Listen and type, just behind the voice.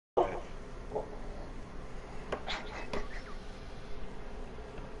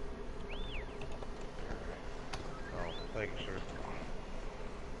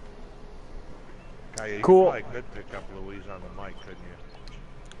you Cool. probably could pick up Louise on the mic, couldn't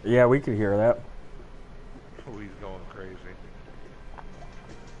you? Yeah, we could hear that. Louise going crazy.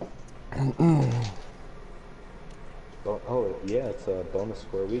 Oh, yeah, it's a bonus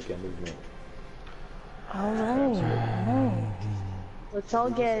square weekend, isn't it? All right. Let's all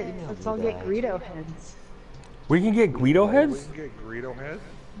get Greedo heads. We can get Guido We heads? can get Greedo heads?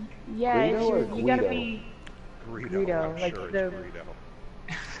 Yeah, Greedo or you gotta Guido? be Greedo, I'm like sure the it's Greedo.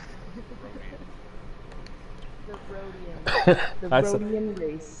 the I said- Rhodian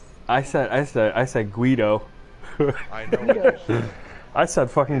race. I said Guido. I know what you said. I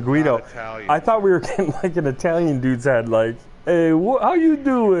said fucking It's Guido. not Italian. I thought we were getting like an Italian dude's head, like, hey, how you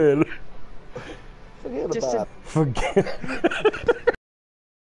doing? Forget Just about Forget.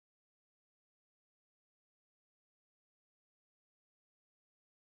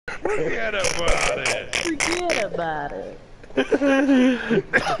 Forget about it. Forget about it.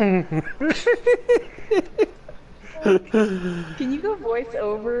 Can you go voice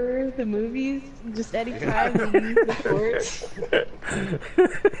over the movies just anytime you use the shorts?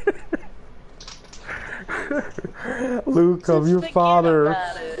 Luke, I'm your forget father.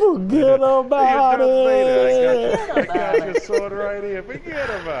 about it. Forget about it. I got your sword right here. Forget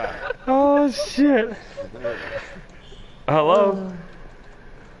about it. Oh shit. Hello.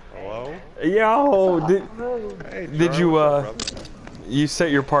 Hello? Yo, Hey, did Charlie, you what's up, brother? you set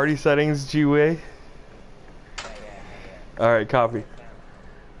your party settings, G-Way? All right, copy.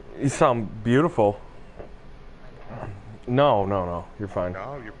 You sound beautiful. No, you're fine.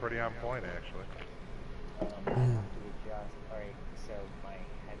 No, you're pretty on point, actually. Alright, so my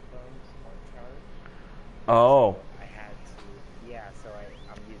headphones weren't charged. Oh, I had to, yeah, so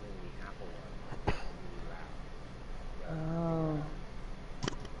I'm using the Apple one. Really loud. Oh.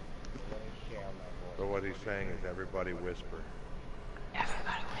 Let me share my So voice. what he's saying is everybody whisper.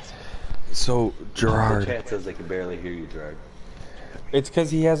 so The Gerard, chat says they can barely hear you, Gerard. it's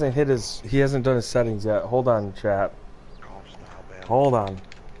because he hasn't done his settings yet. Hold on, chat. Golf style battle. Hold on.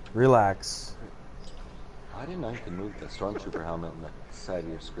 Relax. I didn't know you could move the Stormtrooper helmet on the side of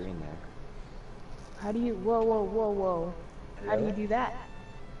your screen there. How do you? Whoa! How do you do that?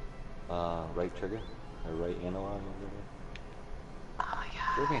 Right trigger? Or right analog over there? Oh my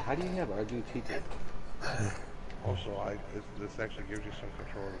god. Jeremy, how do you have R2-D2? Also, this actually gives you some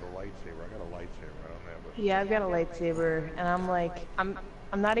control over the lightsaber. I got a lightsaber. I don't have a... Yeah, I've got a lightsaber, and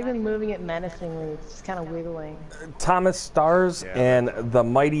I'm not even moving it menacingly. It's just kind of wiggling. Thomas Stars Yeah, and the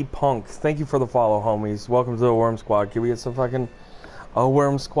Mighty Punk. Thank you for the follow, homies. Welcome to the Worm Squad. Can we get some fucking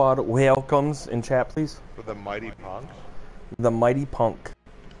Worm Squad welcomes in chat, please? For the Mighty Punks? The Mighty Punk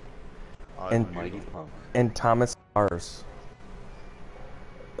and Mighty Punk. and Thomas Stars.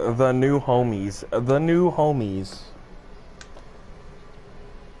 The new homies. The new homies.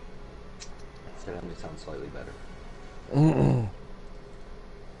 So that may sound slightly better.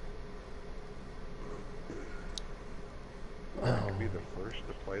 I could be the first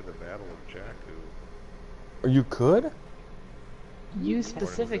to play the Battle of Jakku. You could? You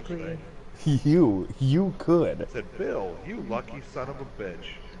specifically. You could. I said, Bill, you lucky son of a bitch.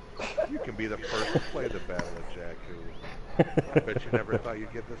 You can be the first to play the Battle of Jakku. I bet you never thought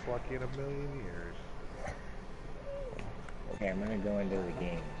you'd get this lucky in a million years. Okay, I'm gonna go into the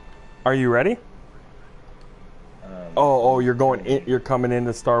game. Are you ready? You're going in, you're coming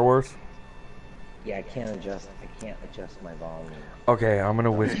into Star Wars? Yeah, I can't adjust my volume. Okay, I'm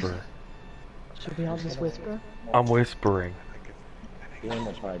gonna whisper. Should we all just whisper? I'm whispering. The game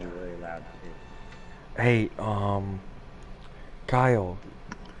will probably be really loud too. Hey, Kyle.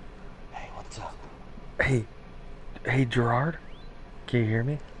 Hey, what's up? Hey, Gerard. Can you hear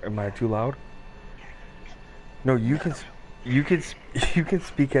me? Am I too loud? No, you can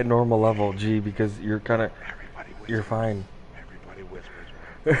speak at normal level, G, because you're kind of, you're fine. Everybody whispers.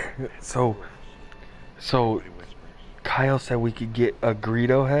 So, Everybody whispers. Kyle said we could get a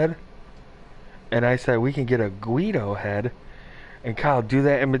Greedo head, and I said we can get a Guido head, and Kyle, do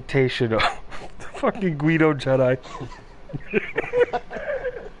that imitation of the fucking Guido Jedi.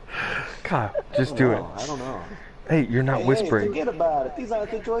 Kyle, just do it. I don't know. Hey, you're not whispering. Hey, forget about it. These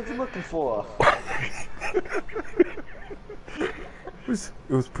aren't the droids you're looking for. It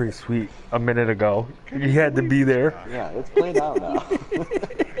was pretty sweet a minute ago. You had to be there. Yeah, it's played out now.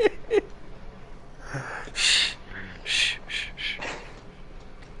 Shh.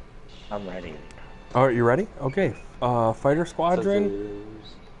 I'm ready. All right, you ready? Okay. Fighter Squadron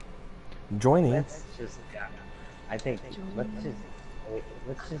joining. Let's just, I think, let's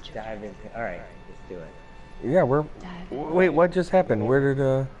just dive into, alright, let's do it. Yeah, we're. Wait, what just happened? Where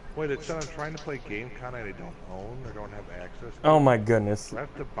did Wait, it said I'm trying to play game content I don't own or don't have access to. Oh my goodness. Do I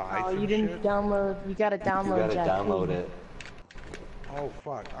have to buy Oh, some you didn't shit? download. You gotta You download gotta download Jakku. it. Oh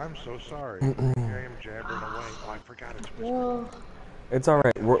fuck, I'm so sorry. Here I am jabbering away. Oh, I forgot it's Whisper. Well, It's all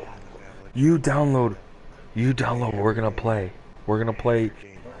right. We're, you download. You download. We're gonna play. We're gonna play.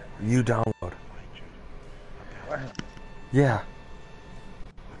 You download. Yeah.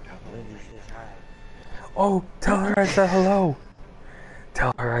 Lindsay says hi. Oh, tell her I said hello.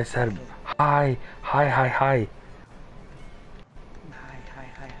 Tell her I said hi. Hi, hi, hi. Hi.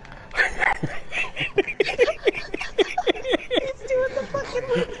 he's doing the fucking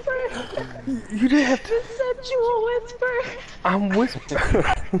whisper. You didn't have to. The sensual whisper. I'm whispering.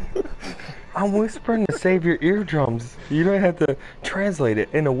 I'm whispering to save your eardrums. You don't have to translate it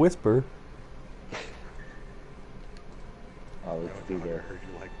in a whisper. Oh, let's do I this. heard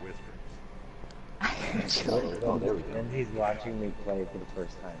you like whispers. Oh, there we go. Lindsay's watching me play for the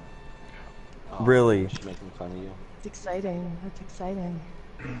first time. Oh, Really? She's making fun of you. It's exciting. That's exciting.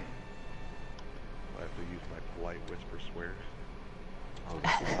 I have to use my polite whisper swears. Oh,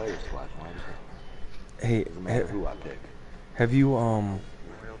 this is player squad. Why does it? Hey, Doesn't matter who I pick. have you Royal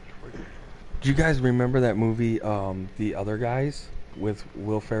trigger. do you guys remember that movie The Other Guys with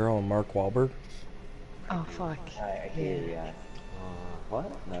Will Ferrell and Mark Wahlberg? Oh fuck. I hear you, yeah.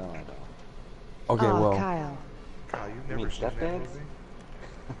 What? No, I don't. Okay, oh, well. Kyle. Kyle, you've You never mean seen that stepdads?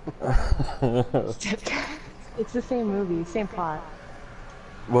 movie? It's the same movie, same plot.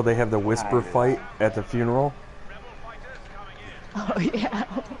 Well, they have the whisper fight at the funeral. Oh yeah.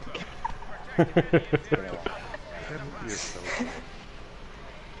 That movie is so good.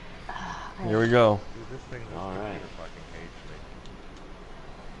 Here we go. Dude, this thing this All computer right. fucking hates me.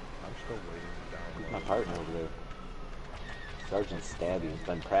 I'm still waiting to Who's download. my partner over there? Sergeant Stabby's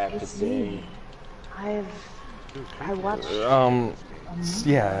been It's practicing. me. I watched.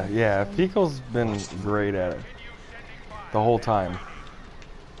 Yeah. Pico's been great at it the whole time.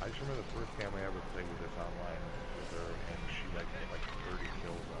 I just remember the first game I ever played with this online with her, and she like put like 30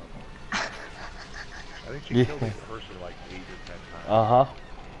 kills up. I think she killed each person like 8 or 10 times. Uh-huh.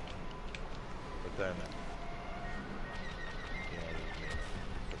 But then, yeah, it was me.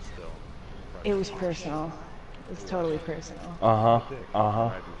 But still. It was personal. It was totally personal. Uh-huh. Dick. Uh-huh. I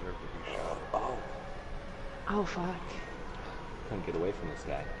deserve to be shot. Oh, Oh fuck. couldn't get away from this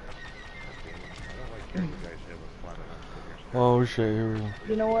guy. I don't like hearing you guys having fun and I'm sitting here staring. Oh shit. Here we go.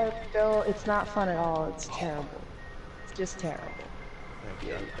 You know what, Bill? It's not fun at all. It's terrible. It's just terrible. Thank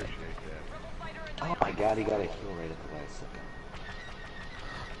you, I appreciate that. Oh my god, he got a heal right at the last second.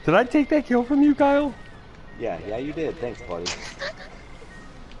 Did I take that kill from you, Kyle? Yeah, you did. Thanks, buddy.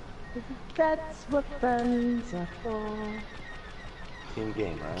 That's what friends are for. Team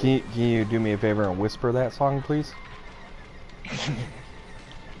game, right? Can you do me a favor and whisper that song, please?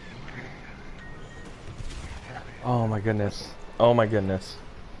 Oh my goodness. Oh my goodness.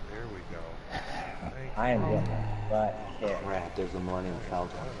 There we go. Thank I am getting it, but here. Raptors, the Millennium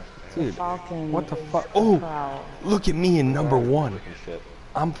Falcon. Dude, Falcon. what the is fuck? Oh, proud. look at me in number one. Looking shit.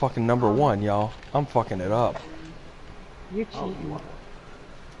 I'm fucking number one, y'all. I'm fucking it up. You're Oh, you cheating. are.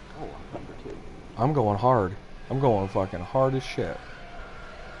 Oh, I'm number 2. I'm going hard. I'm going fucking hard as shit.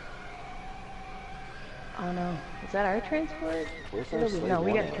 Oh no. Is that our transport? Where's What our do we- slave No,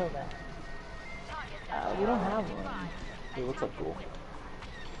 we one gotta at? kill that. We don't have one. Hey, what's up, Ghoul?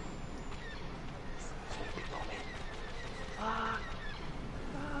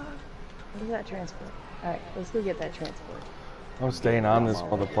 What is that transport? Alright, let's go get that transport. I'm staying on this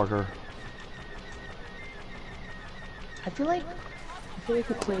motherfucker. I feel like we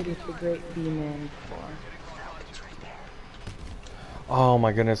played with the Great B-Man before. Oh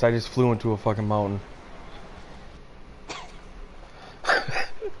my goodness, I just flew into a fucking mountain.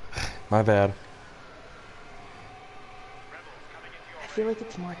 My bad. I feel like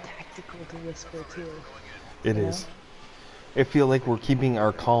it's more tactical to whisper too. It You is. I feel like we're keeping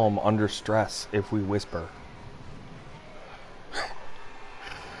our calm under stress if we whisper.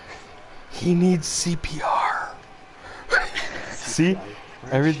 He needs CPR. See?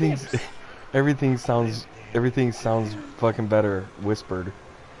 Everything sounds fucking better whispered.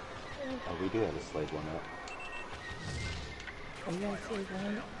 Oh, we do have a slave one up. Are you gonna say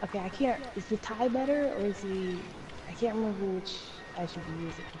one? Okay, I can't. Is the tie better or is he? I can't remember which I should be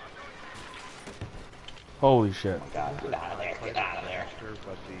using. Holy shit. God, get out of there, get out of there. faster,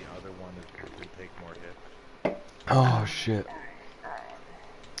 but the other one is can take more hits. Oh shit.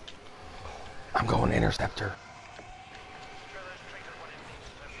 I'm going interceptor.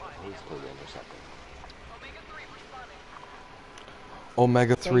 Always play the interceptor.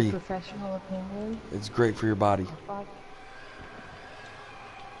 Omega Say 3. professional opinion. It's great for your body. Oh, fuck.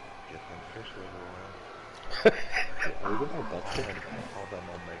 Get them fish liver oil. Are we getting our butts kicked? I call them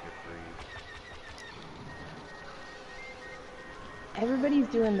omega-3s. Everybody's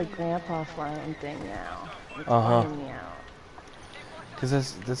doing the grandpa flying thing now. It's Uh-huh. bumming me out. Because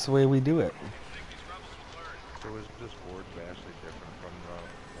that's the way we do it. So is this board vastly different from the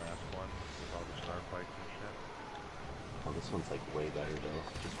last one with all the star fights and shit? Oh, this one's like way better though.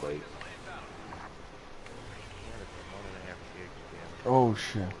 Just wait. Yeah, it's a 1.5 gigs damage. Oh,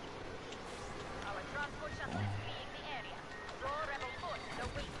 shit.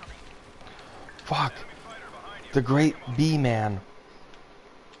 Fuck. The great B-man.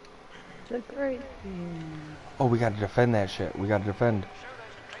 The great thing. Oh, we gotta defend that shit. We gotta defend. Does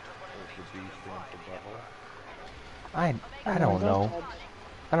the B stand for butthole? I don't know.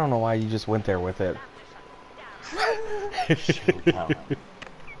 I don't know why you just went there with it. Settle down.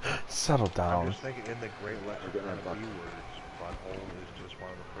 Settle I'm down. just thinking in the great letter We're getting our B butt. words, butthole is just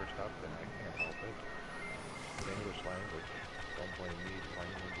one of the first up there. I can't help it. English language. Don't blame me,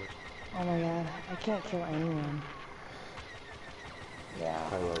 plain linguist. Oh my god, I can't kill anyone. Yeah.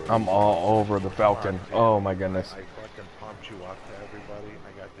 I'm all over the Falcon. Oh my goodness. I fucking pumped you up to everybody.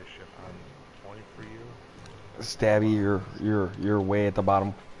 I got this shit on point for you. Stabby, you're way at the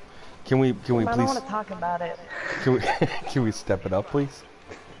bottom. Can we I don't please want to talk about it. can we can we step it up, please?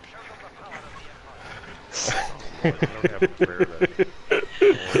 I don't have a prayer that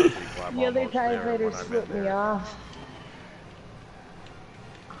The other TIE fighters split me off.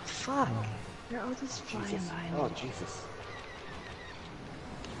 Oh, fuck. They're all just flying Jesus. by Oh, me. Jesus.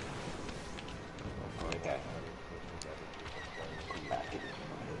 Okay. Come back in.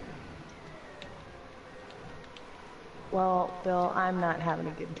 Well, Bill, I'm not having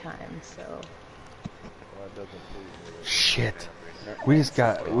a good time, so. Well, it doesn't please me. Shit. We just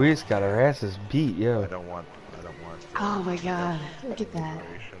got our asses beat, I yo. don't want. Oh my god, look at that.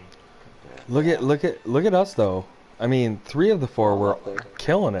 Look at us though. I mean, 3 of the 4 were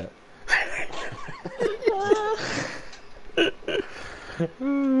killing it.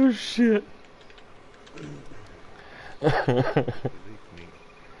 Oh shit.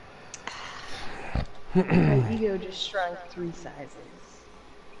 My ego just shrunk 3 sizes.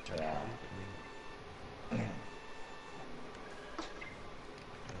 Yeah.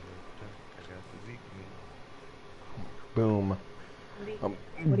 Boom. What do you have,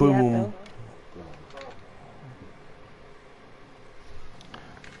 Boom. Bill?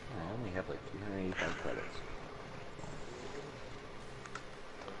 I only have like 385 credits.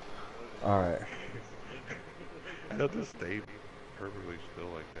 Alright. He'll just stay perfectly still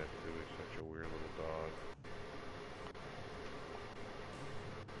like that too. He's such a weird little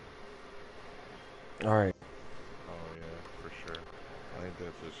dog. Alright. Oh yeah, for sure. I think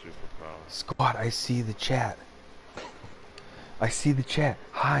that's his superpower. Squad, I see the chat. I see the chat.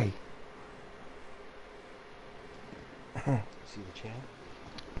 Hi. See the chat?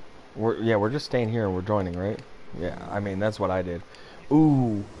 We're just staying here and we're joining, right? Yeah, I mean that's what I did.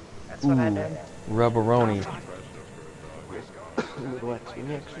 Ooh. That's what I did. Rubberoni. What? Give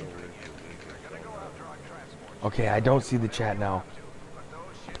me extra. Okay, I don't see the chat now.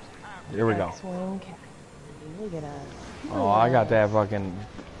 Here we go. X-Wing. Look at us. Oh, I got that fucking.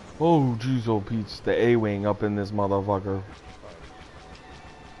 Oh, jeez, oh, Pete's the A-wing up in this motherfucker.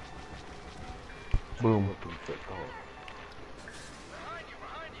 Boom.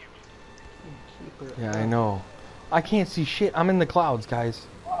 Yeah, I know. I can't see shit. I'm in the clouds, guys.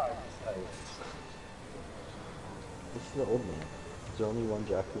 This is the old man. Is there only one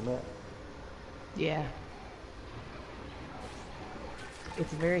Jakku mat? Yeah.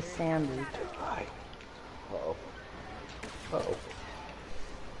 It's very sandy. Hi. Uh-oh. Uh-oh.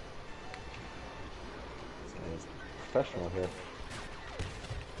 This guy's professional here.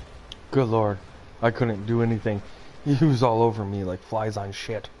 Good lord. I couldn't do anything. He was all over me like flies on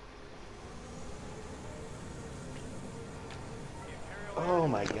shit. Oh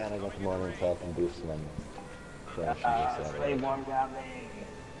my god, I got the Millennium Falcon boost and I'm crashing this satellite.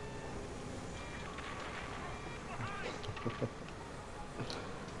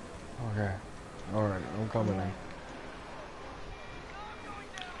 Okay. Alright, I'm coming in.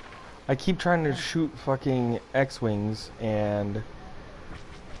 I keep trying to shoot fucking X-Wings and...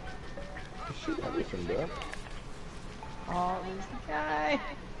 Shoot everything, bro. Oh, there's the guy.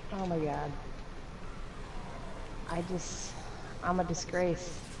 Oh my god. I'm a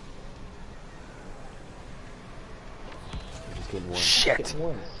disgrace. I'm just getting one. Shit! Getting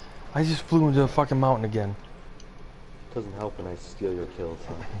one. I just flew into a fucking mountain again. Doesn't help when I steal your kills,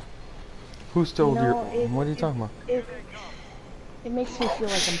 huh? Who stole You know, your... What are you talking about? It makes me feel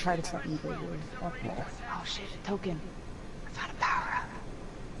like I'm part of something bigger. Okay. Oh shit, a token. I found a power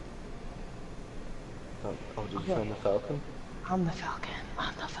up. Oh, did you Okay. find the Falcon? I'm the Falcon.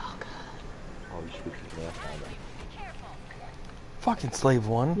 I'm the Falcon. Oh, you should be kicking ass on that. Fucking slave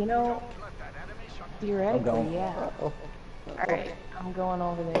one. You know, theoretically, yeah. Alright, I'm going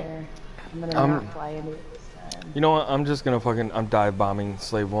over there. I'm gonna not fly into it this time. You know what? I'm just gonna I'm dive bombing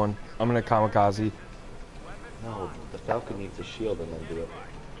slave one. I'm gonna kamikaze. No, the Falcon needs a shield and then do it.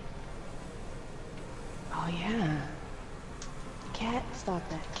 Oh yeah. Cat, stop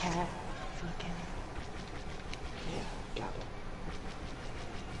that cat. Fucking. Yeah, got it.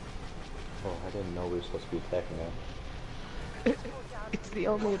 Oh, I didn't know we were supposed to be attacking that. It's the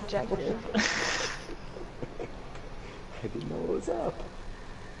only objective. I didn't know what was up.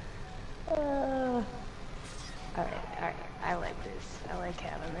 Alright. I like this. I like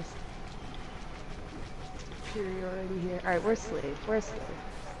having this superiority here. Alright, we're slave. We're slave.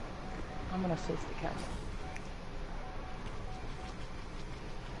 I'm gonna fist the count.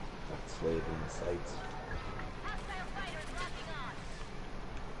 That slave in the sights.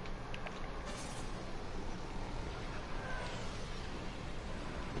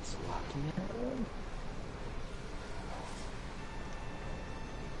 It's locking it.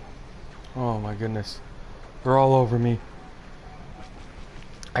 Oh my goodness. They're all over me.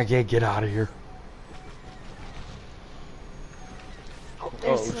 I can't get out of here.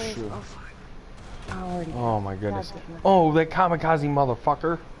 There's Oh, slave. shit. Oh, fuck. I already Oh my goodness. God damn it. Oh, that kamikaze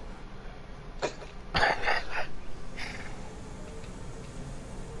motherfucker.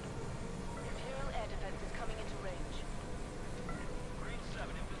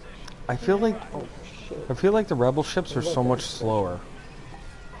 I feel like the rebel ships are so much slower.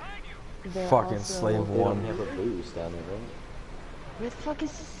 They're Fucking also- slave They don't one. have a boost down there, right? Where the fuck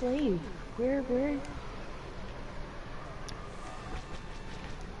is the slave? Where?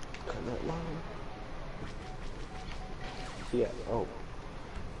 Cut that line. Yeah, oh.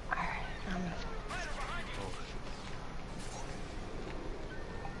 Alright, I'm gonna...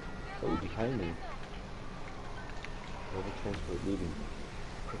 Oh, you're behind me. Rebel transport leaving.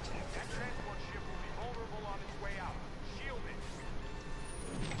 Protect.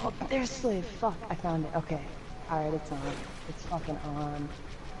 Oh, there's slave. Fuck, I found it. Okay. Alright, it's on. It's fucking on.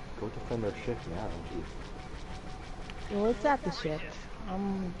 Go defend our ship now, jeez. Well, it's at the ship. Oh,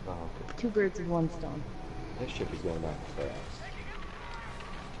 okay. Two birds with one stone. That ship is going down fast.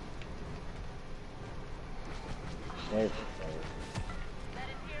 There's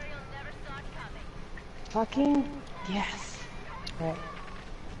Fucking yes. Right.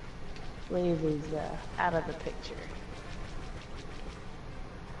 Slave is out of the picture.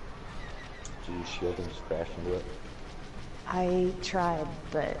 Did you shield and just crash into it? I tried,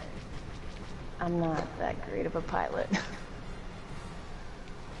 but I'm not that great of a pilot.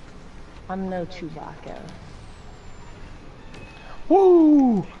 I'm no Chewbacca.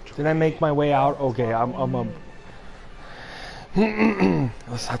 Woo! Did I make my way out? Okay, I'm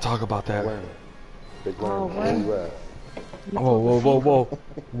let's not talk about that. Where? Big Oh, worm. where? Where?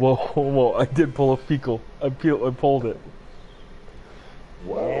 Whoa! I did pull a fecal. I pulled it.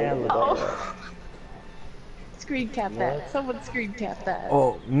 Whoa. Yeah, look at that. Screen cap that. Someone screen cap that.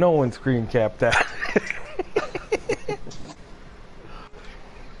 Oh, no one screen capped that.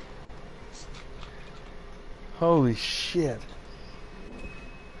 Holy shit!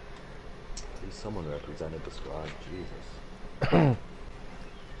 At least someone represented the squad. Jesus.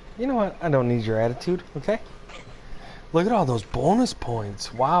 You know what? I don't need your attitude, okay? Look at all those bonus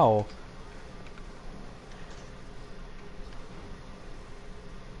points. Wow.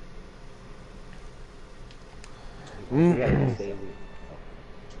 We gotta say,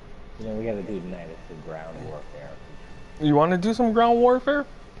 you know, we gotta do tonight is the ground warfare. You want to do some ground warfare?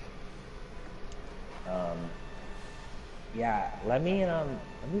 Yeah, let me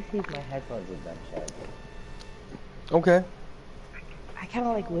see if my headphones have been charged. Okay. I kind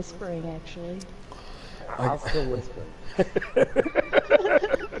of like whispering, actually. I'll still whisper.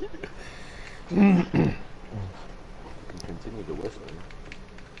 You can continue to whisper.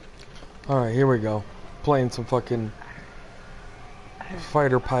 Alright, here we go. Playing some fucking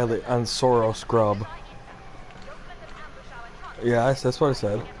fighter pilot on Soro Scrub. Yeah, that's what I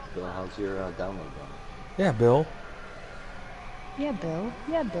said. Bill, how's your download going? Yeah, Bill. Yeah, Bill.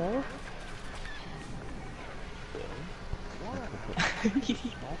 Yeah, Bill. Halfway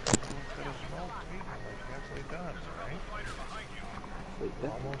done, right? Wait,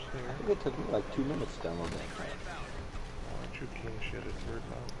 Almost there. I think it took me like 2 minutes to download that. Aren't you king shit? It's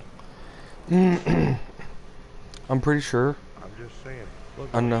your time. I'm pretty sure. I'm just saying. Look,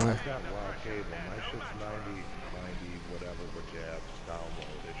 Another. I've got raw cable. My shit's 90, whatever, but yeah, it's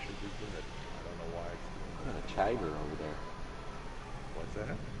download. It should be good. I don't know why it's doing We got that. a chiver over there. What's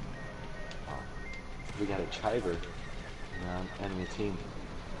that? Oh, we got a chiver on enemy team.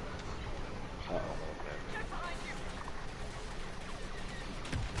 Uh oh.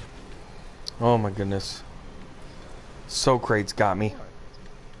 Oh my goodness. Socrates got me.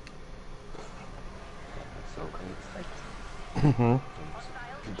 So great. Mm-hmm.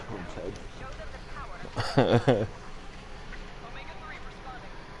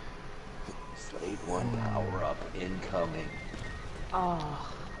 Slave 1 power up incoming.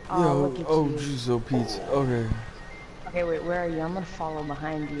 Oh, Yo, look at oh you. jeez, oh Pete. Okay. Okay, wait, where are you? I'm gonna follow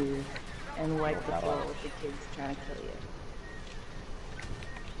behind you and wipe the floor with the kids trying to kill you.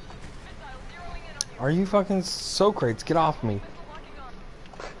 Are you fucking Socrates? Get off me.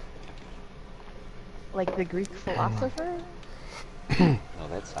 Like the Greek philosopher? No,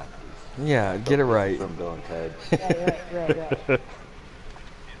 that's not these. Yeah, get it right. From Bill and Ted. Right. Oh,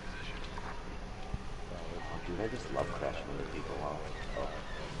 dude, I just love crashing into people off. Oh.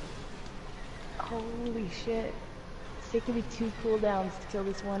 Holy shit. It's taking me 2 cooldowns to kill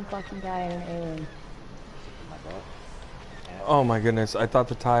this one fucking guy in an alien. My butt. Oh my goodness, I thought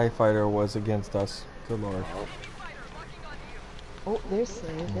the TIE fighter was against us. Good lord. Oh, Oh, there's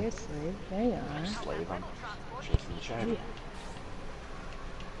Slave, there's Slave. There you are. slave, I'm chasing the chiver. Yeah.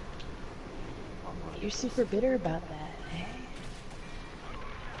 You're super bitter about that, eh?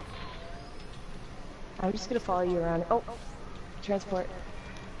 I'm just gonna follow you around. Oh, transport.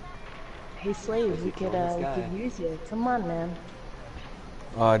 Hey, Slave, we could use you. Come on, man.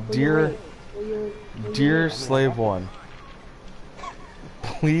 Dear Slave 1,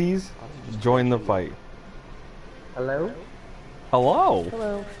 please join the fight. Hello? Hello.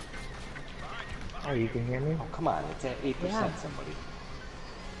 Hello. Oh, you can hear me? Oh, come on, it's at 8%, Yeah. somebody.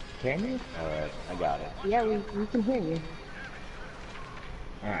 Can you? Alright, I got it. Yeah, we can hear you.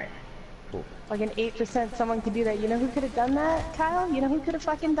 Alright. Cool. Like an 8% someone could do that. You know who could have done that, Kyle? You know who could have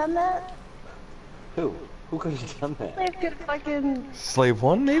fucking done that? Who? Who could have done that? Slave could have fucking... Slave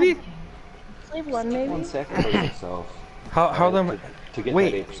 1, maybe? Slave 1, maybe? One sacrifice himself. How them? To get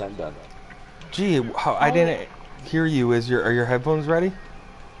Wait. that 8% done. Gee, I didn't hear you. Are your headphones ready?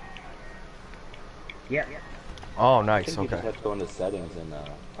 Yeah. Oh, I nice. think you just Okay. have to go into settings and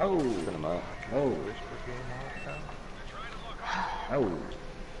Oh. turn them up. Oh. Oh.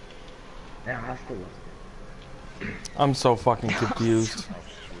 Now I still I'm so fucking confused.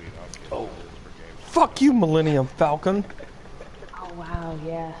 Oh. Fuck you, Millennium Falcon. Oh, wow,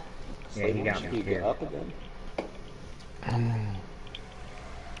 yeah. Yeah, he got Should me we get too. up again?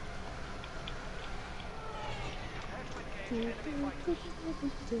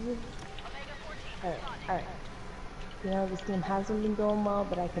 Alright. You know, this game hasn't been going well,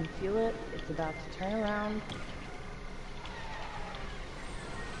 but I can feel it. It's about to turn around.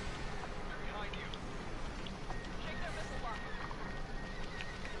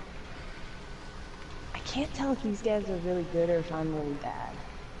 I can't tell if these guys are really good or if I'm really bad.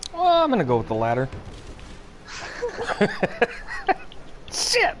 Well, I'm gonna go with the latter.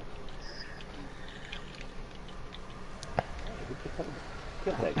 Shit.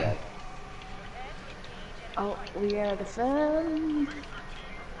 Kill that guy. Oh, we gotta defend.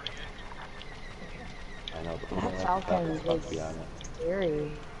 I know, but That Falcon is beyond it.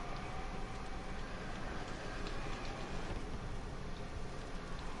 scary.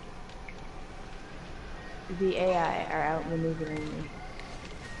 The AI are outmaneuvering me.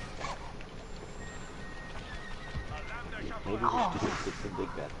 Maybe we should get some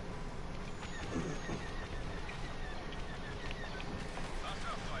big bet.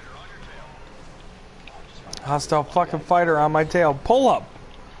 Hostile fucking fighter on my tail. Pull up.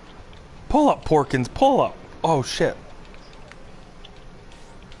 Pull up, Porkins. Pull up. Oh, shit.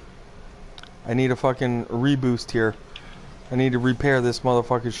 I need a fucking reboost here. I need to repair this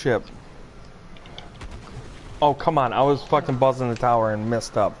motherfucking ship. Oh, come on. I was fucking buzzing the tower and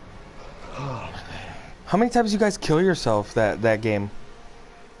messed up. How many times you guys kill yourself that game?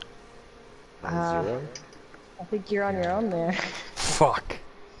 0? I think you're on your own there. Fuck.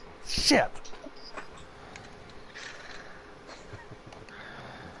 Shit.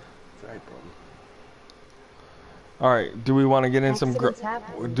 It's alright, buddy. All right. Do we want to get in some? Accidents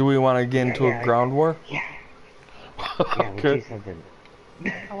happen. Do we want to get into a ground war? Yeah. Yeah, we'll do something.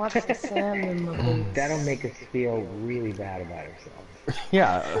 I watched the sand in the boots. That'll make us feel really bad about ourselves.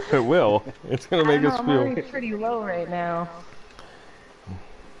 Yeah, it will. It's gonna make us I'm feel. already pretty low right now.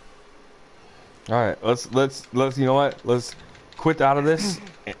 All right, let's you know what? Let's quit out of this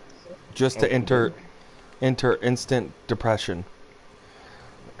just to enter. enter instant depression.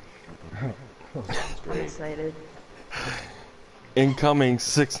 I'm excited. Incoming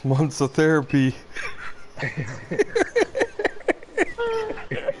 6 months of therapy.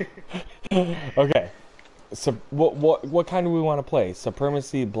 Okay. So what kind do we want to play?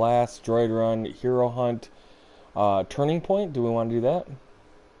 Supremacy, Blast, Droid Run, Hero Hunt, Turning Point? Do we want to do that?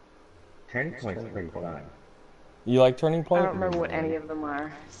 Turning Point's pretty fun. You like Turning I Point? don't remember what any of them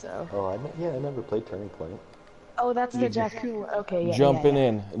are, so. Oh, I never played Turning Point. Oh, that's the Jakku. Okay, yeah. Jumping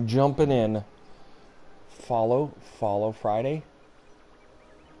yeah. in. Follow Friday.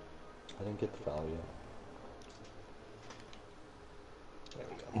 I didn't get the follow yet. There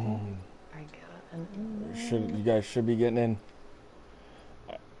we go. I got an You guys should be getting in.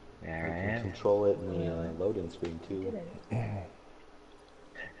 There You I can am. control it in the loading screen too.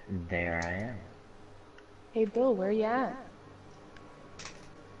 There I am. Hey, Bill, where you at?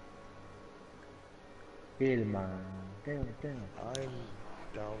 Vilma. Bill. I'm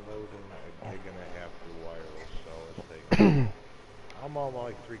downloading and taking a half through wireless, so it's taking. I'm on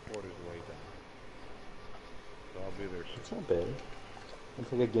like 3/4 way down. So I'll be there soon. It's not bad.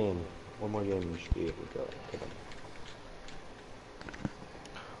 It's like a game. One more game and you should be able to go.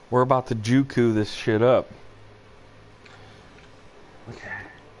 We're about to Juku this shit up. What's that?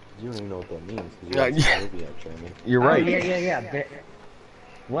 You don't even know what that means. Yeah, You yeah. movie out, Jeremy. You're right. Oh, yeah.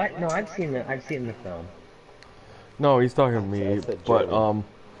 What? No, I've seen the film. No, he's talking to I me. said But Jeremy.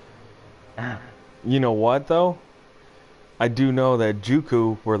 you know what though? I do know that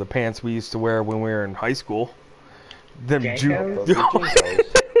Juku were the pants we used to wear when we were in high school. Them Jankos? Those are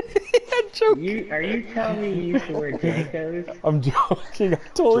Jinkos. Are you telling me you used to wear Jankos? I'm joking. I'm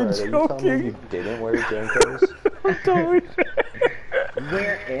totally Jared, are you telling me joking. you didn't wear Jinkos? I'm totally.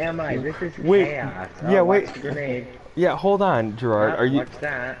 Where am I? This is Wait, chaos. yeah, Oh, wait. watch the grenade. Yeah, hold on, Gerard. Oh, what's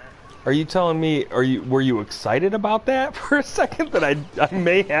that? Are you telling me? Were you excited about that for a second? That I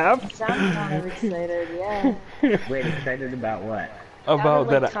may have Sounds kind of excited, yeah. Wait, excited about what? about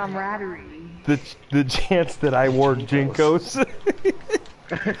Sounded that. like camaraderie. The chance that I wore Jinkos.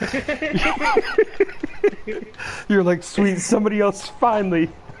 You're like, sweet, somebody else finally.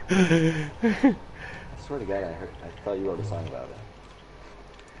 I swear to God, I thought you wrote a song about it.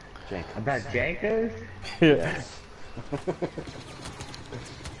 Jankos. About Jankos? Yes.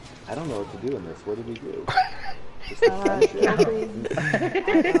 I don't know what to do in this. What did we do? Just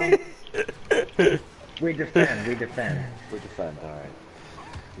We defend. We defend, alright.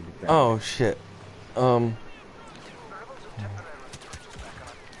 Oh shit.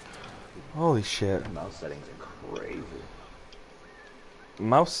 Holy shit. Mouse settings are crazy.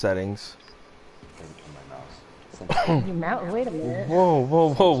 Mouse settings. My mouse. Your mount. Wait a minute.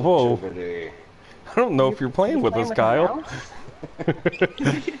 Whoa. Sensitivity. I don't know if you're playing with us, a Kyle. mouse? Well,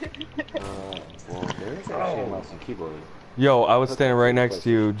 there is actually a mouse and keyboard. Yo, I was standing right next to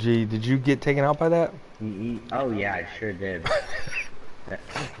you. Gee, did you get taken out by that? Oh yeah, I sure did.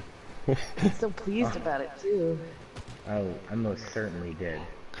 I'm so pleased about it, too. Oh, I most certainly did.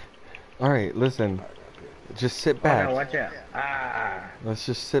 Alright, listen. Just sit Oh back. no, watch out. Ah! Let's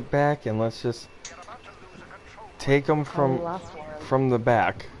just sit back and let's just take them We from lost one. from the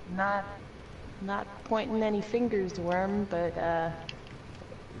back. Not pointing any fingers, Worm, but,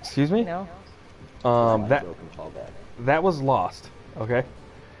 Excuse me? you know. That Broken fallback. that was lost. Okay.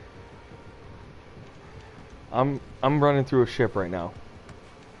 I'm running through a ship right now.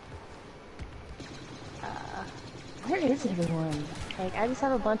 Where is everyone? Like, I just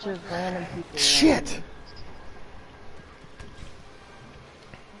have a bunch of random people. Shit! around.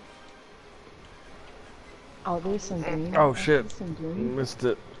 Oh, there's some green. Oh shit! There's some green. Missed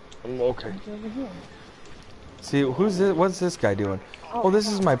it. Okay. It's over here. See, who's this? What's this guy doing? Oh,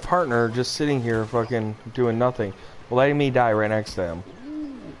 this is my partner just sitting here fucking doing nothing. Letting me die right next to him.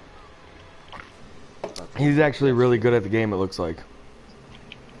 He's actually really good at the game, it looks like.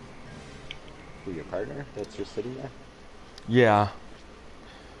 Who, your partner that's just sitting there? Yeah.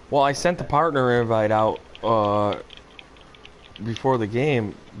 Well, I sent the partner invite out before the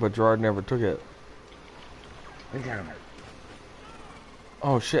game, but Gerard never took it.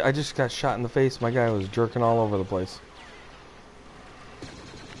 Oh shit, I just got shot in the face. My guy was jerking all over the place.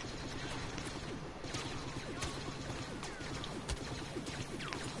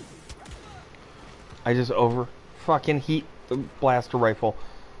 I just fucking heat the blaster rifle.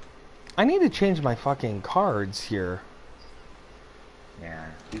 I need to change my fucking cards here. Yeah.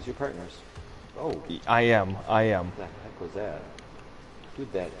 Use your partners. Oh, I am. what the heck was that?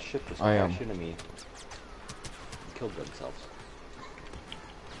 Dude, that ship was I am. crashing into me. Killed themselves.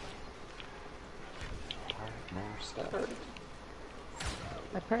 Partner start.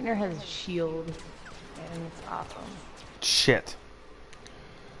 My partner has a shield, and it's awesome. Shit.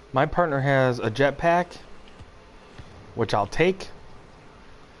 My partner has a jetpack, which I'll take,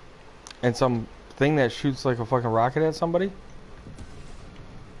 and some thing that shoots like a fucking rocket at somebody.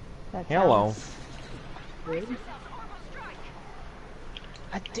 That Hello. sounds good.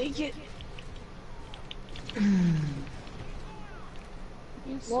 I dig it.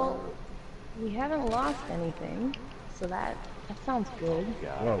 Well, we haven't lost anything, so that sounds good.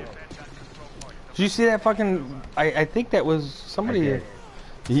 Whoa. Did you see that fucking? I think that was somebody. did.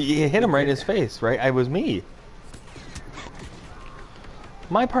 He hit him right in his face, right? I was me.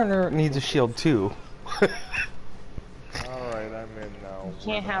 My partner needs a shield too. Alright, I'm in now. You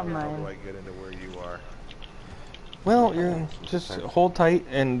can't have How mine. do I get into where you are? Well, you're just hold tight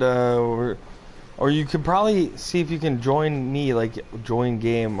and or you could probably see if you can join me, like join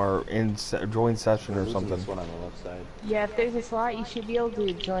game or join session or something. This one on the left side. Yeah, if there's a slot, you should be able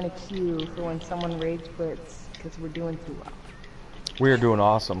to join a queue for when someone rage quits, because we're doing too well. We are doing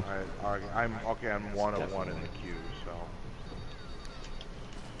awesome. I'm okay. I'm one of one in the queue, so.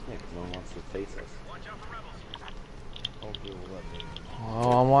 Yeah, 'cause no one wants to face us. Hopefully will let me.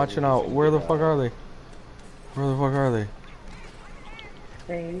 Oh, I'm watching out. Where the fuck are they? Where the fuck are they?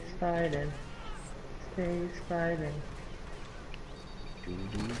 Space fighting. Space fighting.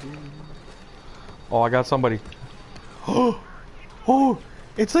 Oh, I got somebody. Oh,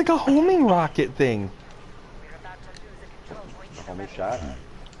 it's like a homing rocket thing. Homing shot?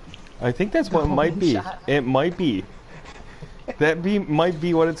 I think that's what it might be. It might be. Might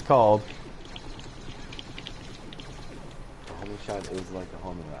be what it's called. A homing shot is like a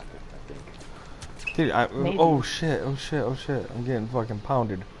homing rocket, I think. Dude, Maybe. oh shit, oh shit, oh shit. I'm getting fucking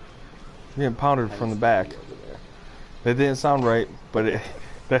pounded. I'm getting pounded from the back. Over there. That didn't sound right, but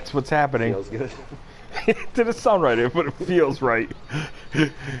that's what's happening. Feels good. It didn't sound right, but it feels right.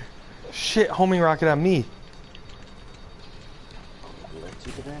 Shit, homing rocket on me. Let's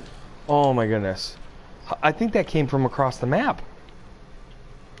see that. Oh my goodness. I think that came from across the map.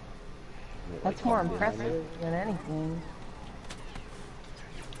 That's more impressive than anything.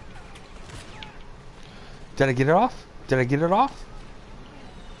 Did I get it off? Did I get it off?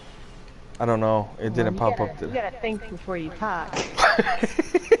 I don't know. It didn't Well, pop up. You gotta think before you talk.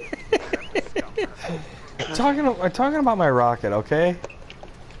 Talking about my rocket, okay?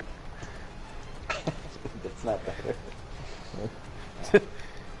 That's not better.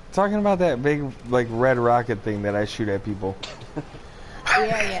 Talking about that big, like, red rocket thing that I shoot at people.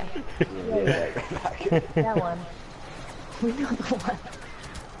 Yeah. That one. We know the one.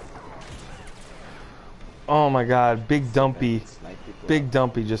 Oh my god, Big Dumpy. Snipe people Big out.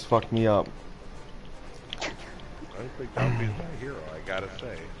 Dumpy just fucked me up. I think Dumpy's my hero, I gotta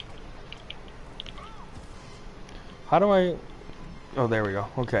say. How do I... Oh, there we go.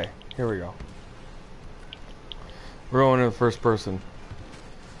 Okay, here we go. We're going to the first person.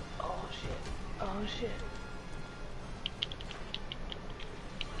 Oh shit. Oh shit.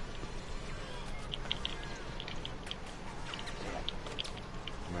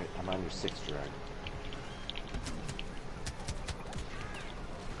 I'm on your 6th drag.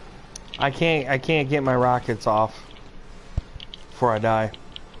 I can't get my rockets off before I die.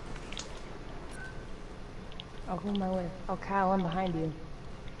 Oh, who am I with? Oh, Kyle, I'm behind you.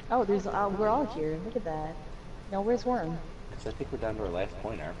 Oh, there's. We're all here. Look at that. Now, where's Worm? Because I think we're down to our last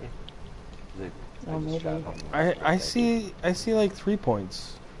point, aren't we? Oh, maybe. I see like 3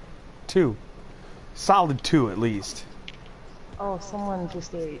 points. 2. Solid 2 at least. Oh, someone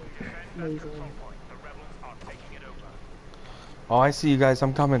just ate. Amazing. Oh, I see you guys.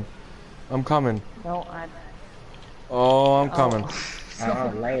 I'm coming. I'm coming. No, I. Oh, I'm coming.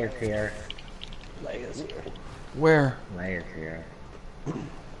 Oh, Leia's here. Leia's here. Where? Leia's here.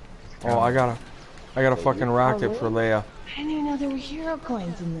 Oh, I got a fucking rocket for Leia. I didn't even know there were hero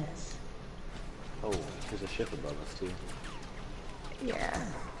coins in this. Oh, there's a ship above us, too. Yeah.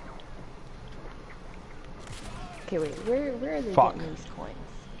 Okay, wait. Where are they Fuck. getting these coins?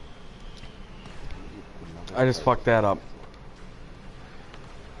 I just fucked that up.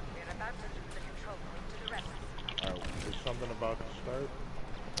 Alright, is something about to start?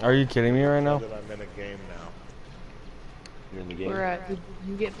 Are you kidding me right now? That I'm in a game now. You're in the game? Did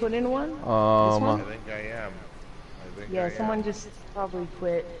you get put in one? This I one? think I am. Yeah, someone just probably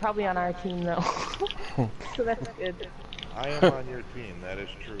quit. Probably on our team though. So that's good. I am on your team, that is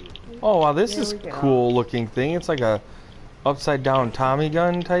true. Oh wow, this There is we go. cool looking thing. It's like a upside down Tommy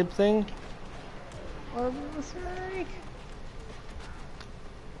gun type thing. Orbital strike.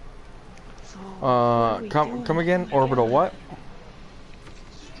 So, what are we doing Come again. here? Orbital what?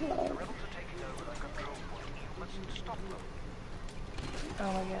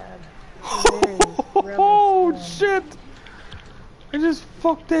 Oh my god. Oh shit! I just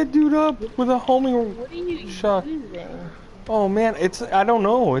fucked that dude up with a homing What are you shot. using? Oh man, I don't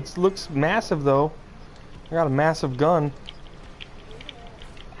know. It looks massive though. I got a massive gun.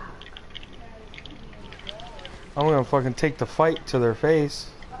 I'm gonna fucking take the fight to their face.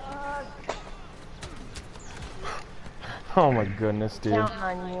 Oh my goodness, dude. Counting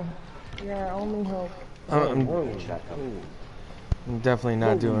on you. You're our only hope. I'm Ooh. definitely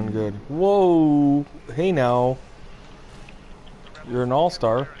not doing good. Whoa! Hey now. You're an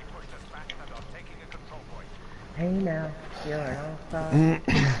all-star. Hey now, you're an all-star.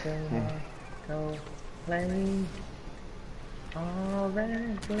 Go play. All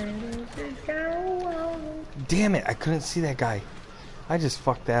that glitters is gold. Damn it, I couldn't see that guy. I just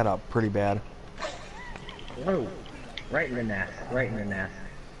fucked that up pretty bad. Whoa. Right in the nest. Right in the nest.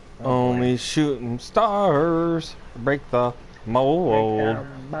 Oh, Only boy. shooting stars break the mold.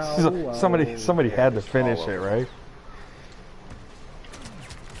 Somebody had to finish it, right?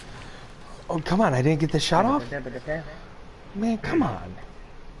 Oh, come on, I didn't get the shot off? Man, come on.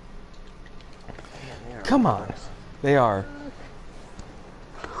 Come on. They are.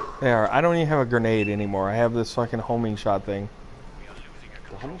 They are. I don't even have a grenade anymore. I have this fucking homing shot thing.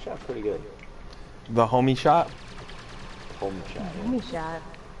 The homing shot's pretty good. The homie shot? Homing shot. Homie shot.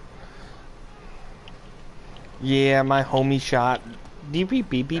 Yeah, my homie shot. Beep beep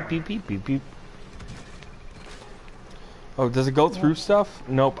beep beep beep beep beep beep. Oh, does it go through stuff?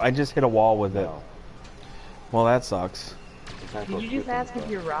 Nope, I just hit a wall with it. No. Well, that sucks. Did you just ask if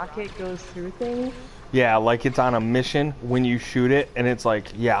your rocket goes through things? Yeah, like it's on a mission when you shoot it, and it's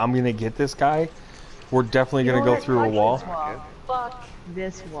like, yeah, I'm gonna get this guy. We're definitely gonna go through a wall. Fuck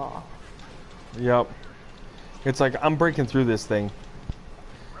this wall. Yep. It's like I'm breaking through this thing.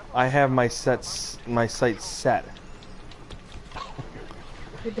 I have my sights set.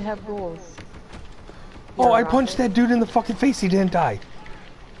 Good to have goals. Oh, I punched that dude in the fucking face. He didn't die.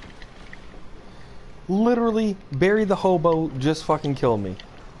 Literally, Barry the hobo just fucking killed me.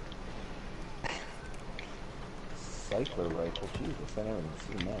 Cycler rifle, Jesus, I never even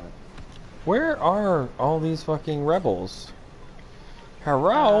seen that. Where are all these fucking rebels?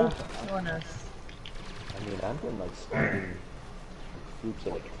 Hello? On us. I mean, I've been like spawning groups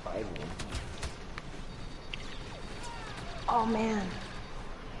of like 5 of them. Oh man.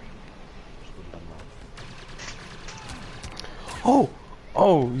 Oh!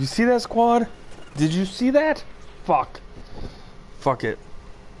 Oh, you see that squad? Did you see that? Fuck. Fuck it.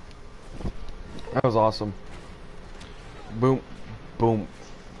 That was awesome. Boom. Boom.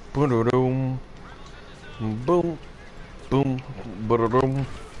 Boom. Boom. Boom. Boom.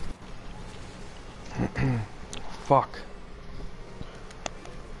 Fuck.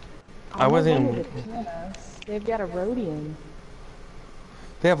 I wasn't even... They've got a Rhodium.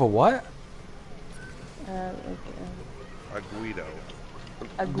 They have a what? A Guido.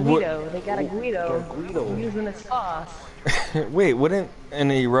 A Guido. They got a Guido. Guido. Using its sauce. Wait, wouldn't an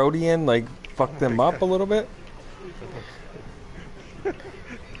Erodian like fuck them up a little bit?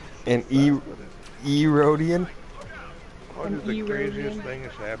 An Erodian? Oh, dude, the craziest thing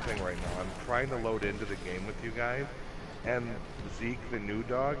is happening right now. I'm trying to load into the game with you guys, and Zeke, the new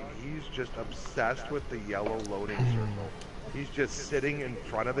dog, he's just obsessed with the yellow loading circle. He's just sitting in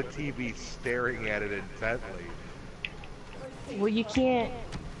front of the TV staring at it intently. Well, you can't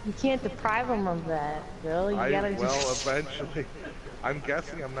deprive them of that, Bill. You gotta just... Well, eventually. I'm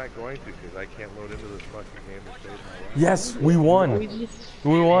guessing I'm not going to, because I can't load into this fucking game to save my life. Yes, we won.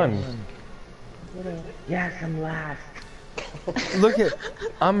 We won. Yes, I'm last. Look at,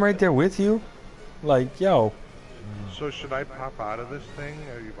 I'm right there with you. Like, yo. So should I pop out of this thing?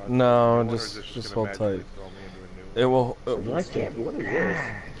 Are you about to No, do it, or just is this just gonna hold magically tight. throw me into a new It will. What is this?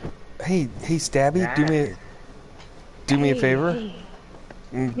 Hey, Stabby, do me a favor.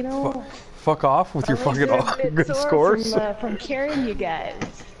 You know, Fuck off with your my legs fucking are a bit good sore scores. from carrying you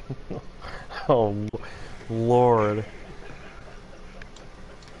guys. Oh, Lord.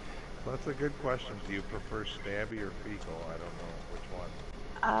 Well, that's a good question. Do you prefer stabby or fecal? I don't know which one.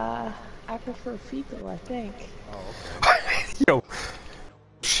 I prefer fecal, I think. Oh, okay. Yo,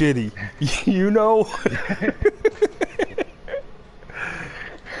 shitty. You know?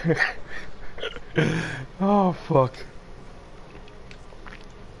 Oh, fuck.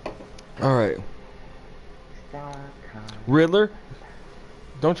 Alright. Riddler,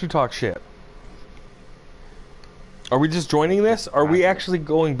 don't you talk shit. Are we just joining this? Are we actually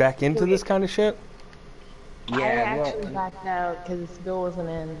going back into this kind of shit? Yeah, I actually backed out because Bill wasn't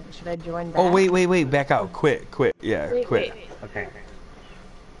in. Should I join back? Oh, wait, back out. Quit. Yeah, Wait, quit. wait. Okay.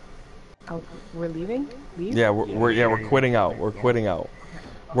 Oh, we're leaving? Leave? Yeah, we're quitting out. We're quitting out.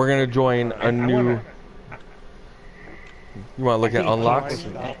 We're gonna join a new. You want to look at unlocks?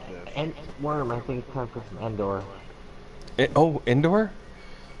 Stop this. And Worm, I think it's time for some Endor. Oh, indoor?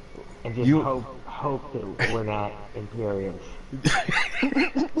 And just hope that we're not Imperials. Oh,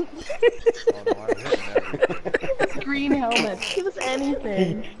 no, I'm hitting everything. Green helmets. Give us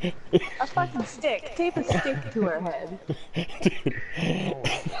anything. A fucking stick. Tape a stick to our head.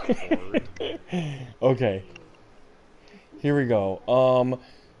 Okay. Here we go.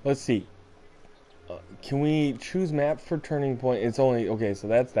 Let's see. Can we choose map for turning point? It's only okay, so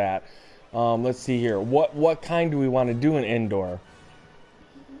that's that. Let's see here. What kind do we want to do in indoor?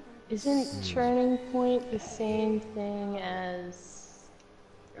 Isn't turning point the same thing as?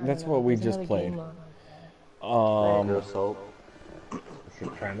 That's what we just played. Assault.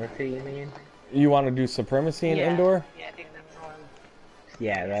 Supremacy, you mean? You want to do supremacy in indoor? Yeah, I think that's the one.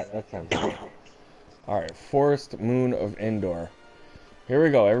 Yeah, that sounds good. All right, Forest Moon of Indoor. Here we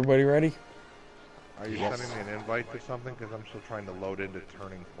go. Everybody ready? Are you sending me an invite to something? Because I'm still trying to load into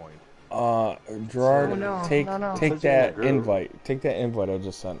Turning Point. Gerard, Oh, no. take No. that invite. Take that invite I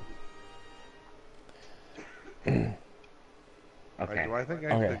just sent. Okay. Right, do I think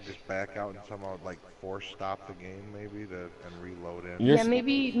I have to just back out and somehow like force stop the game maybe and reload in? Yeah,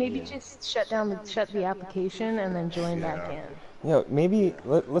 maybe just shut the application and then join back in. Yeah, maybe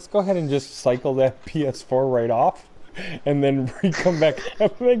let's go ahead and just cycle that PS4 right off, and then come back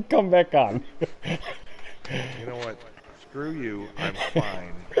on. You know what? Screw you. I'm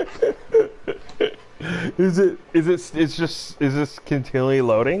fine. Is this continually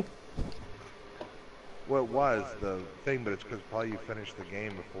loading? Well, it was the thing, but it's because probably you finished the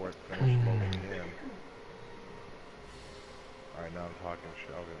game before it finished loading in. Alright, now I'm talking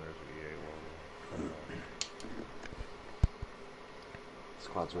shit. Okay, there's the EA logo.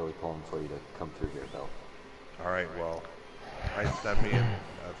 Squad's really pulling for you to come through here, Bill. Alright, well, send me a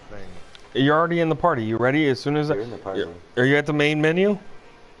thing. You're already in the party. You ready? As soon as You're in the party. Are you at the main menu?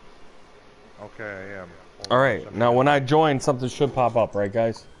 Okay, I am. All right. Now, when I join, something should pop up, right,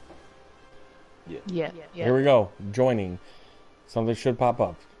 guys? Yeah. Here we go. Joining. Something should pop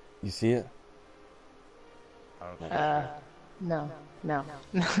up. You see it? No.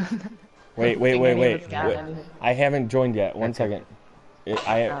 Wait. I haven't joined yet. One second.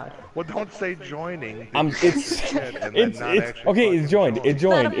 Well, don't say joining. It's okay. It's joined. It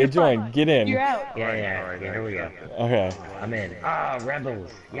joined. Get in. You're out. Yeah, here we go. Okay. I'm in.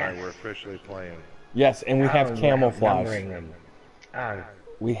 Rebels. Yes. Alright, we're officially playing. Yes, and we have camouflage. Numbering them.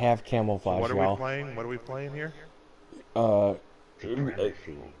 We have camouflage, So what are y'all. we playing? What are we playing here?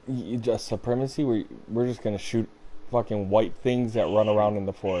 Just supremacy. We're just gonna shoot fucking white things that run around in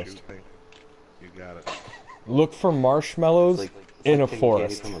the forest. You got it. Look for marshmallows in a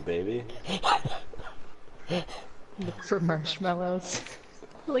forest. From a baby. Look for marshmallows.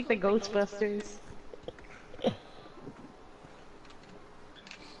 Like the Ghostbusters.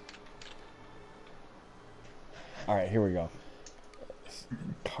 Alright, here we go.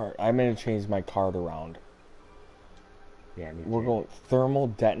 I'm gonna change my card around. Yeah, We're going thermal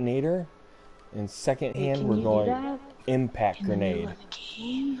detonator. In second hand, we're going impact grenade.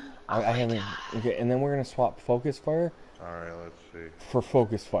 I haven't. Okay, and then we're gonna swap focus fire. Alright, let's see. For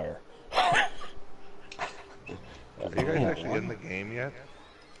focus fire. Are you guys actually in the game yet?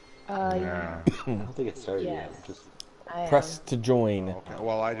 Yeah. I don't think it started yet. Just press to join. Okay.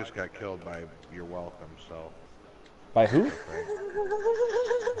 Well, I just got killed by You're Welcome, so. By who?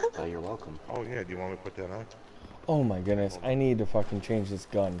 oh, you're welcome. Oh yeah, do you want me to put that on? Oh my goodness, I need to fucking change this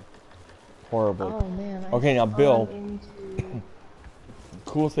gun. Horribly. Oh man. Okay, now Bill.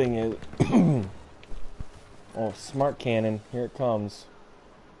 Cool thing is, oh, smart cannon, here it comes.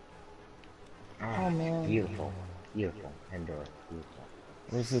 Oh man. Beautiful. Endor. Beautiful.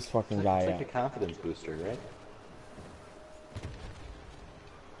 Where's this fucking guy It's at? like a confidence booster, right?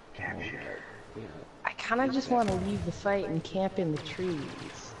 Capture. Yeah. I kind of just want to leave the fight and camp in the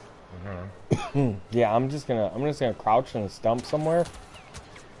trees. Yeah, I'm just gonna crouch in a stump somewhere.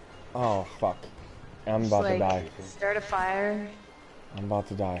 Oh fuck, I'm about to die. Start a fire. I'm about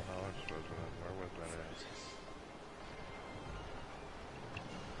to die. Oh, where was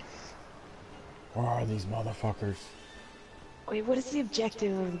that Where are these motherfuckers? Wait, what is the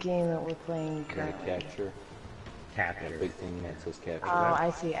objective of the game that we're playing You gotta currently? capture. Capture. That big thing that says capture. Oh, I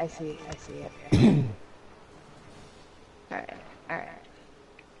see. Okay. Alright.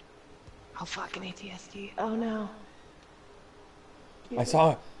 Oh, fucking ATSD. Oh, no.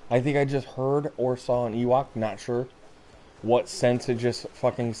 I think I just heard or saw an Ewok, not sure what sense it just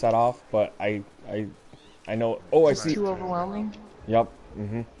fucking set off, but I know. Oh, I see. Too overwhelming? Yep.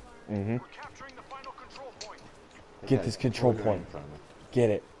 Get this control point. Get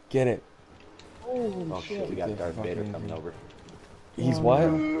it. Get it. Holy Oh shit, we shit. got Darth Vader coming over. He's Oh, what?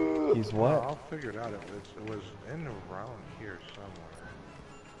 no. He's Oh, what? I'll figure it out. It was in around here somewhere.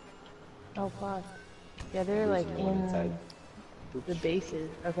 Oh, fuck. Yeah, they're like Losing one inside. in the bases.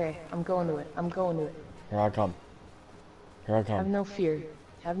 Okay, I'm going to it. I'm going to it. Here I come. Here I Have come. no fear.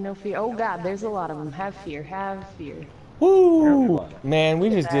 Have no fear. Oh god, there's a lot of them. Have fear. Have fear. Woo! Man, we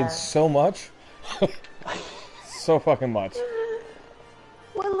Look at just did that. so much. So fucking much.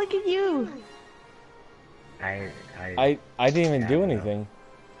 Well, look at you. I didn't even do anything.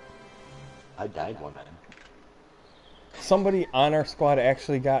 I died one time. Somebody on our squad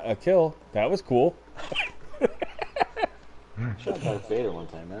actually got a kill. That was cool. Shot Darth Vader one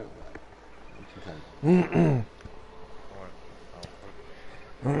time. That two times.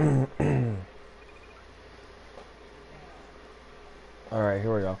 Alright,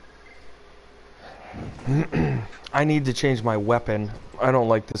 here we go. I need to change my weapon. I don't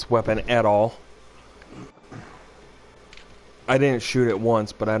like this weapon at all. I didn't shoot it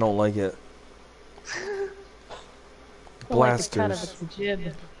once, but I don't like it. Blasters. Like the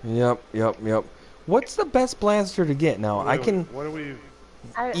jib. Yep. What's the best blaster to get now? I can... What do we...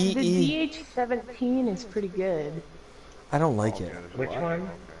 The DH-17 is pretty good. I don't like it. Which one?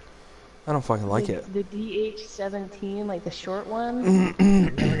 I don't fucking like it. The DH-17, like the short one. I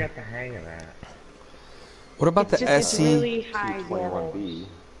never got the hang of that. What about It's the just, SC? it's really high damage. T21B.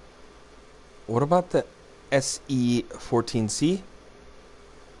 What about the SE14C?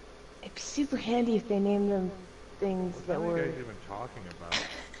 It'd be super handy if they named them things that What are you were... guys even talking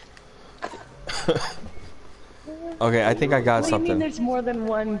about? Okay, I think I got What do you mean something. there's more than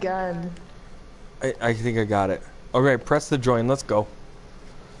one gun? I think I got it. Okay, press the join. Let's go.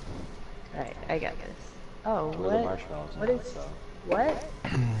 Alright, I got this. Oh, Where are the what? marshmallows? What is... What?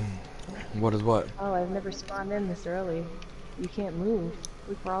 What is what? Oh, I've never spawned in this early. You can't move.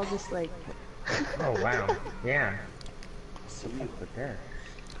 We're all just like... Oh wow. Yeah. What's up with this?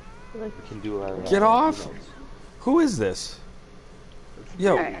 like We can do our. Get off! Who is this?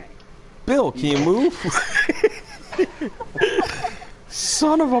 Yo, Alright. Bill, can you move?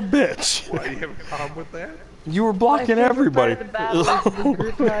 Son of a bitch! Why, you have a problem with that? You were blocking everybody. The battle is the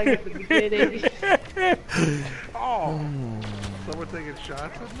group hug at the beginning. Oh! Someone taking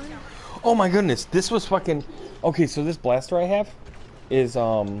shots at me? Oh my goodness, this was fucking... Okay, so this blaster I have is,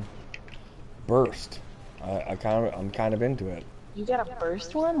 burst. I'm kind of into it. You got a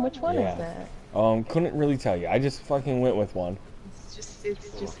burst one? Which one Yeah. is that? Couldn't really tell you. I just fucking went with one.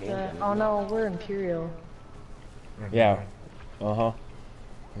 It's just, oh no, we're Imperial. Yeah. Uh-huh.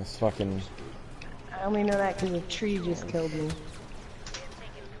 It's fucking... I only know that because a tree just killed me.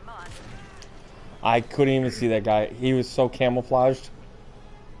 I couldn't even see that guy. He was so camouflaged.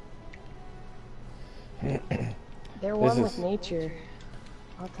 They're one with nature.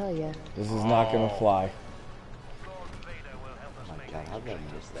 I'll tell ya. This is not gonna fly. Oh my god, how did I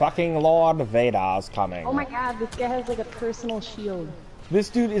miss that? Fucking Lord Vader's coming. Oh my god, this guy has like a personal shield. This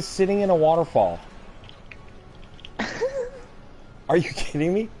dude is sitting in a waterfall. Are you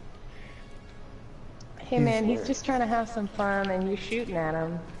kidding me? Hey man, he's just trying to have some fun and you're shooting at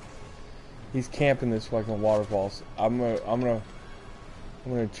him. He's camping this fucking waterfall. I'm gonna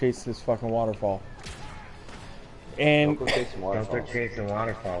chase this fucking waterfall. And Don't go chase some Don't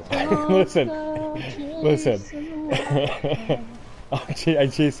waterfalls. go chasing waterfalls. listen. I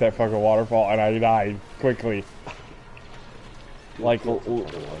chased that fucking waterfall and I died quickly. Like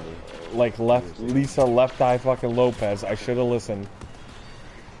Lisa Left Eye fucking Lopez. I should have listened.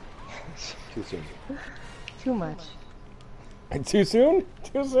 Too soon. Too much. Too soon?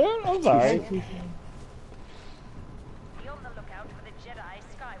 Too soon? I'm sorry. Be on the lookout for the Jedi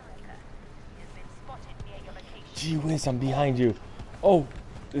Skywalker. He has been spotted near your location. Gee whiz, I'm behind you. Oh,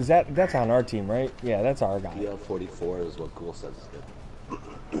 that's on our team, right? Yeah, that's our guy. DL44 is what Ghoul says is good.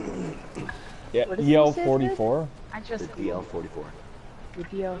 Yeah, What does he say is good? EL44. I The just DL44. the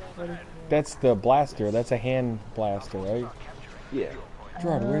DL-44. That's the blaster. That's a hand blaster, right? Yeah.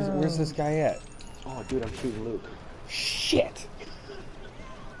 Gerard, where's this guy at? Oh, dude, I'm shooting Luke. Shit!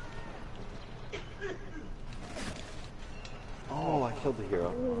 Oh, I killed the hero.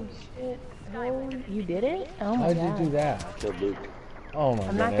 Holy shit. Oh, you did it? Oh my How'd god. you do that? I killed Luke. Oh my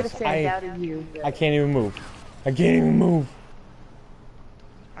I'm not gonna goodness. say I doubted you. But... I can't even move. I can't even move.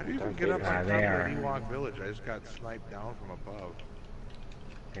 How do you even Darth get up Vader. on top They of are. the Ewok village? I just got sniped down from above.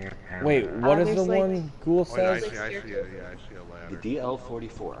 Wait, what is the there's, like- one Ghoul Oh, yeah, I says? see, I see it. Yeah, I see a The ladder.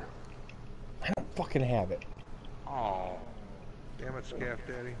 DL44. I don't fucking have it. Oh, damn it, Scaff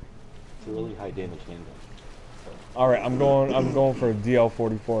Daddy. It's a really high damage handgun. All right, I'm going for a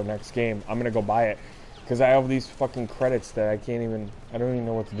DL44 next game. I'm gonna go buy it. Because I have these fucking credits that I don't even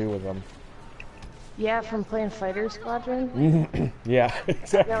know what to do with them. Yeah, from playing Fighter Squadron. Yeah, I got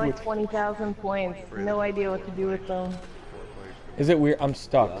exactly. like 20,000 points. No idea what to do with them. Is it weird? I'm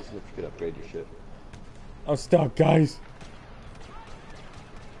stuck. Yeah, if you could upgrade your ship. I'm stuck, guys.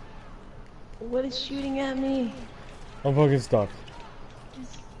 What is shooting at me? I'm fucking stuck.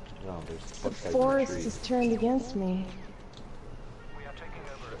 No, there's The forest is turned against me.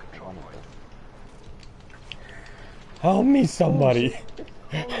 Help me, somebody.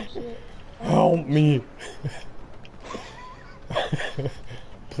 Holy shit. Help me.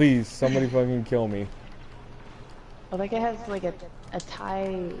 Please, somebody fucking kill me. Oh, that guy has like a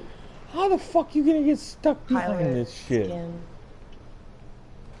tie How the fuck you gonna get stuck behind pilot this shit? skin.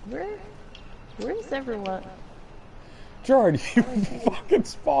 Where's everyone? Gerard, you fucking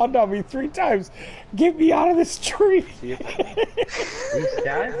spawned on me 3 times. Get me out of this tree. You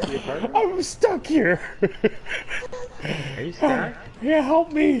stuck? You partner? I'm stuck here. Are you stuck? Yeah,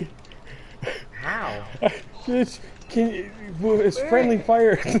 help me. How? It's friendly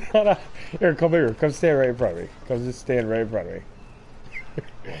fire. It's not a... Here, come here. Come stand right in front of me. Come just stand right in front of me.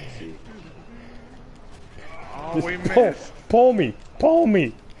 Oh, Just we missed. pull me. Pull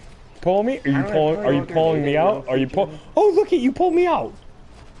me. Pull me? Are you pulling me out? Are you pull? Oh, look at you! Pull me out.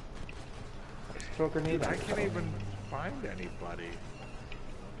 Throw a grenade. I can't even find anybody.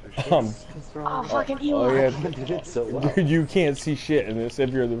 Oh, fucking Elon. Oh yeah, Did it so well. dude, you can't see shit in this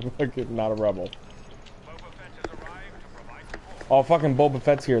if you're the fucking not a rebel. Oh, fucking Boba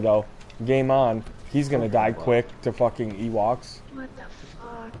Fett's here though. Game on. He's gonna die quick to fucking Ewoks. What the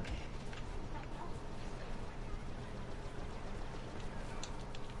fuck?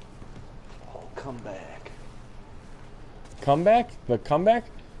 Oh, come back. Comeback? The comeback?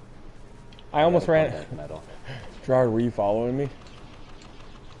 I almost ran. Metal. Gerard, were you following me?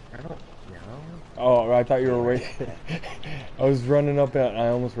 I don't know. Oh, I thought you were waiting. I was running up and I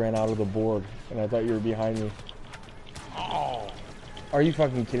almost ran out of the board, and I thought you were behind me. Oh, Are you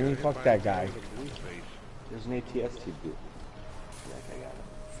fucking kidding me? Fuck that guy. There's an ATS tube. Yeah, I got it.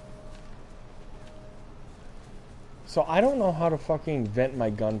 So I don't know how to fucking vent my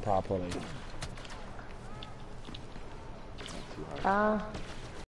gun properly. Not too hard.